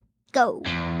Go.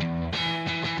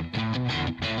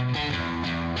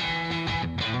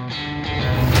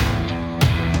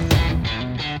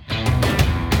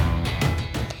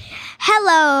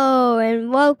 Hello,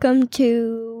 and welcome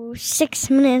to 6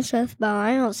 Minutes with Bo.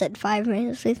 I almost said 5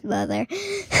 minutes with Bo there.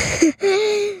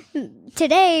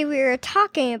 Today we are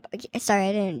talking about... Sorry,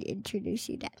 I didn't introduce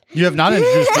you, Dad. You have not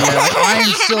introduced me yet. I am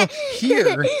still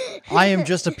here. I am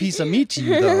just a piece of meat to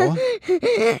you, though.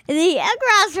 The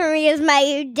across from me is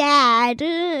my dad,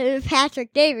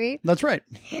 Patrick Davey. That's right.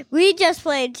 We just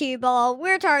played T-ball.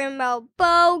 We're talking about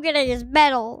Bo getting his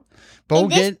medal. Bo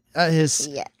get his...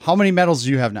 Yeah. How many medals do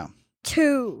you have now?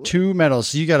 2. 2 medals.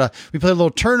 So you got we played a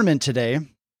little tournament today.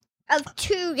 Of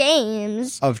 2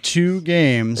 games. Of 2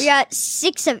 games. We got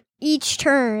 6 of each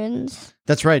turns.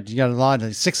 That's right. You got a lot.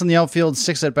 6 in the outfield,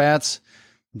 6 at bats.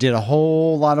 Did a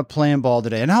whole lot of playing ball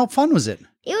today. And how fun was it?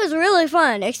 It was really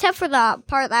fun, except for the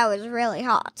part that was really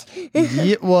hot.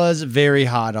 It was very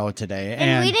hot out today.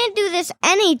 And we didn't do this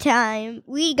anytime.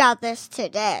 We got this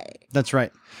today. That's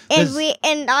right.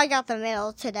 And I got the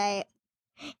medal today.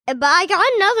 But I got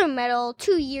another medal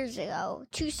 2 years ago.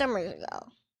 2 summers ago.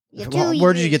 Yeah,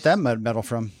 where did you get that medal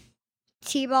from?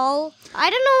 T-ball. I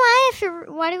don't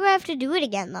know why do I have to do it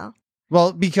again, though?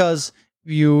 Well, because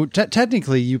you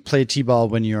technically you played T-ball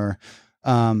when you're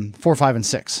 4, 5, and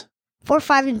 6. 4,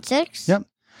 5, and 6? Yep.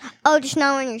 Oh, just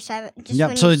not when you're 7.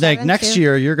 Yep. So like next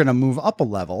year, you're going to move up a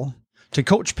level to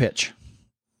coach pitch.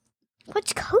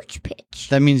 What's coach pitch?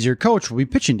 That means your coach will be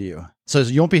pitching to you. So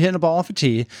you won't be hitting a ball off a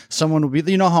tee. Someone will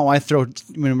be, you know how I throw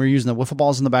when we're using the wiffle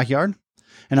balls in the backyard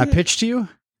and I pitch to you?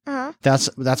 Uh-huh. That's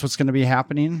what's going to be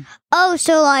happening. Oh,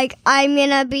 so like I'm going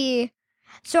to be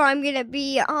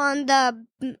on the,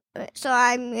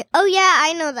 oh yeah,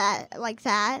 I know that, like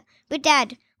that. But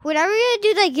Dad, whenever you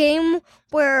do that game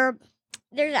where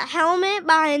there's a helmet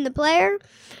behind the player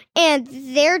and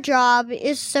their job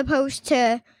is supposed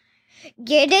to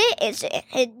get it's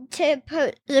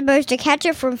supposed to catch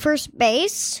it from first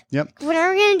base. Yep. When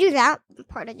are we going to do that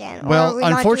part again? Well,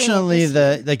 unfortunately,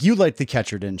 you liked the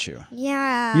catcher, didn't you?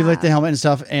 Yeah. You liked the helmet and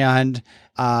stuff. And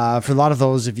for a lot of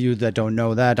those of you that don't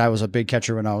know that, I was a big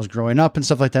catcher when I was growing up and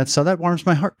stuff like that. So that warms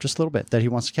my heart just a little bit that he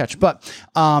wants to catch. But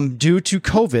due to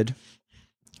COVID,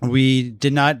 we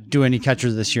did not do any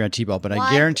catchers this year at T-ball. But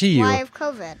I guarantee you. Why have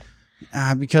COVID?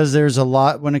 Because there's a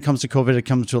lot, when it comes to COVID, it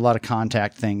comes to a lot of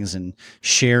contact things and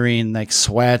sharing like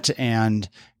sweat and,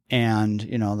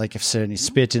 you know, like if there's any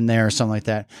spit in there or something like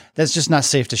that, that's just not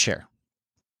safe to share.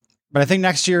 But I think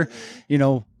next year, you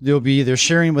know, there'll be either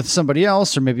sharing with somebody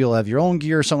else or maybe you'll have your own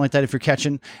gear or something like that if you're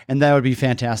catching, and that would be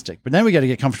fantastic. But then we got to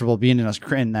get comfortable being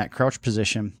in that crouch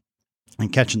position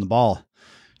and catching the ball.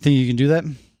 Think you can do that?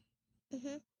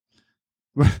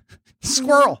 Mm-hmm.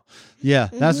 Squirrel. Yeah,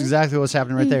 that's exactly what's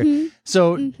happening right there.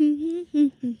 So, have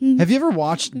you ever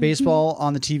watched baseball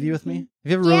on the TV with me?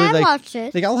 Have you ever really watched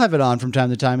it. Like I'll have it on from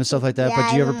time to time and stuff like that. But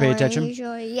do you ever pay attention?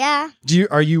 Usually, yeah.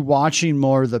 Are you watching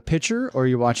more of the pitcher or are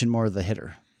you watching more of the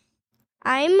hitter?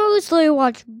 I mostly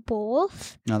watch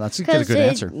both. No, that's a good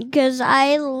answer. Because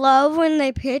I love when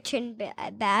they pitch and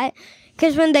bat.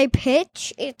 Because when they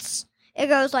pitch, it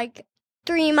goes like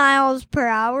 3 miles per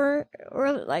hour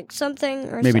or like something.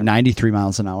 Or maybe 93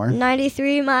 miles an hour.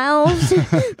 93 miles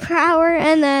per hour.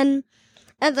 And then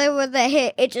when they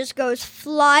hit, it just goes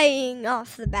flying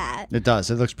off the bat. It does.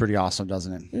 It looks pretty awesome,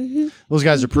 doesn't it? Mm-hmm. Those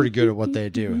guys are pretty good at what they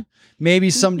do.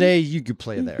 Maybe someday you could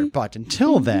play there. But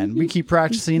until then, we keep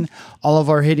practicing all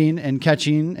of our hitting and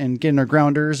catching and getting our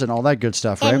grounders and all that good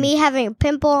stuff, right? And me having a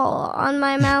pimple on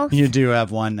my mouth. You do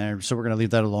have one there, so we're going to leave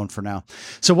that alone for now.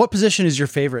 So what position is your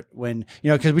favorite when,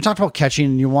 you know, because we talked about catching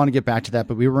and you want to get back to that,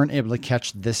 but we weren't able to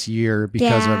catch this year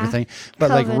because of everything. But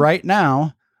COVID. like right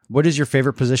now, what is your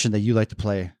favorite position that you like to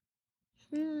play?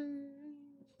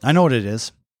 I know what it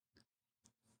is.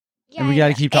 Yeah, and we got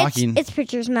to keep talking. It's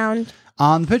pitcher's mound.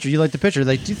 On the pitcher. You like the pitcher.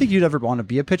 Like, do you think you'd ever want to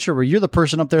be a pitcher where you're the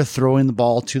person up there throwing the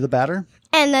ball to the batter?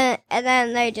 And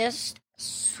then they just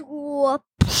swoop.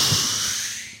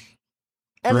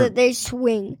 And then they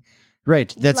swing.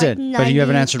 Right. That's like it. But you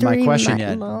haven't answered my question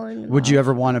yet. Would you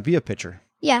ever want to be a pitcher?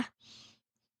 Yeah.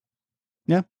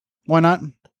 Yeah. Why not?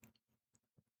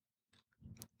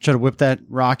 Try to whip that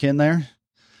rock in there.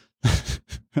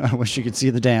 I wish you could see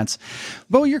the dance.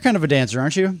 Bo, you're kind of a dancer,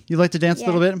 aren't you? You like to dance a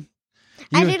little bit?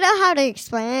 I didn't know how to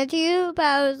explain it to you, but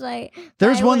I was like...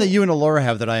 There's one that you and Alora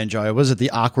have that I enjoy. Was it the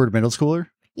awkward middle schooler?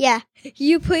 Yeah.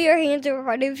 You put your hands in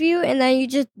front of you, and then you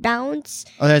just bounce.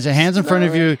 Oh, there's a hands in front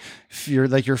of you. You're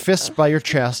like your fists by your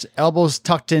chest, elbows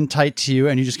tucked in tight to you,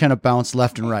 and you just kind of bounce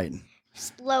left and right.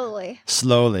 Slowly.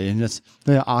 And it's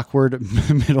the awkward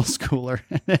middle schooler.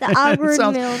 The awkward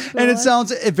sounds, middle schooler. And it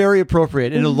sounds very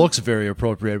appropriate. And it looks very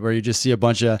appropriate where you just see a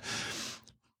bunch of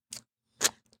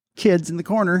kids in the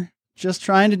corner just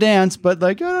trying to dance, but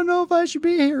like, I don't know if I should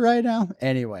be here right now.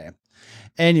 Anyway,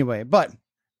 but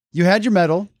you had your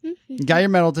medal. You got your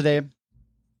medal today.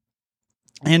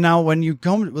 And now when you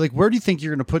come, like, where do you think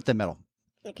you're going to put that medal?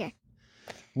 Okay.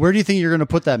 Where do you think you're going to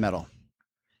put that medal?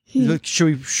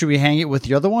 Should we hang it with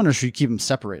the other one, or should we keep them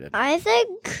separated? I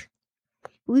think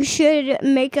we should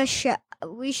make we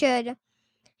should,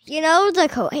 the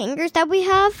coat hangers that we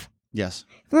have? Yes.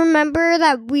 Remember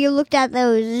that we looked at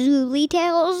those Zuli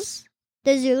tails?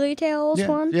 The Zuli tails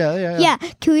one? Yeah. Yeah,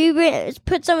 can we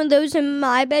put some of those in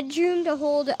my bedroom to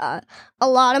hold a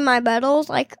lot of my medals,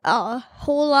 like a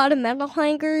whole lot of medal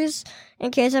hangers, in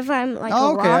case if I'm like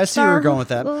a rock I see where star you're going with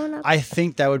that. up. I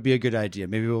think that would be a good idea.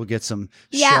 Maybe we'll get some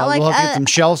like, we'll have to get some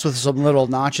shelves with some little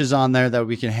notches on there that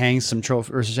we can hang some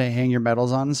hang your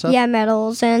medals on and stuff. Yeah,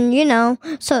 medals, and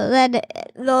so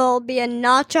that there'll be a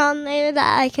notch on there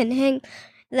that I can hang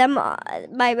them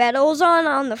my medals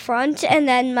on the front, and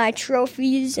then my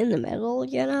trophies in the middle.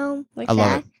 Like I love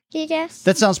that. it. You guess?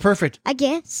 That sounds perfect. I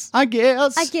guess. I guess.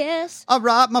 All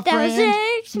right, my friend.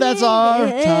 That's our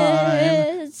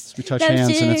time. We touch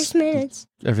hands, and minutes.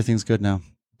 Everything's good now.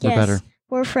 We're Yes. better.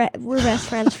 We're best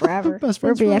friends forever. Best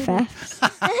friends We're forever. BFFs.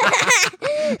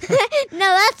 No,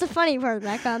 that's the funny part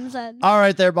that comes in. All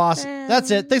right, there, boss.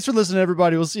 That's it. Thanks for listening,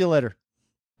 everybody. We'll see you later.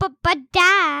 But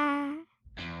Dad.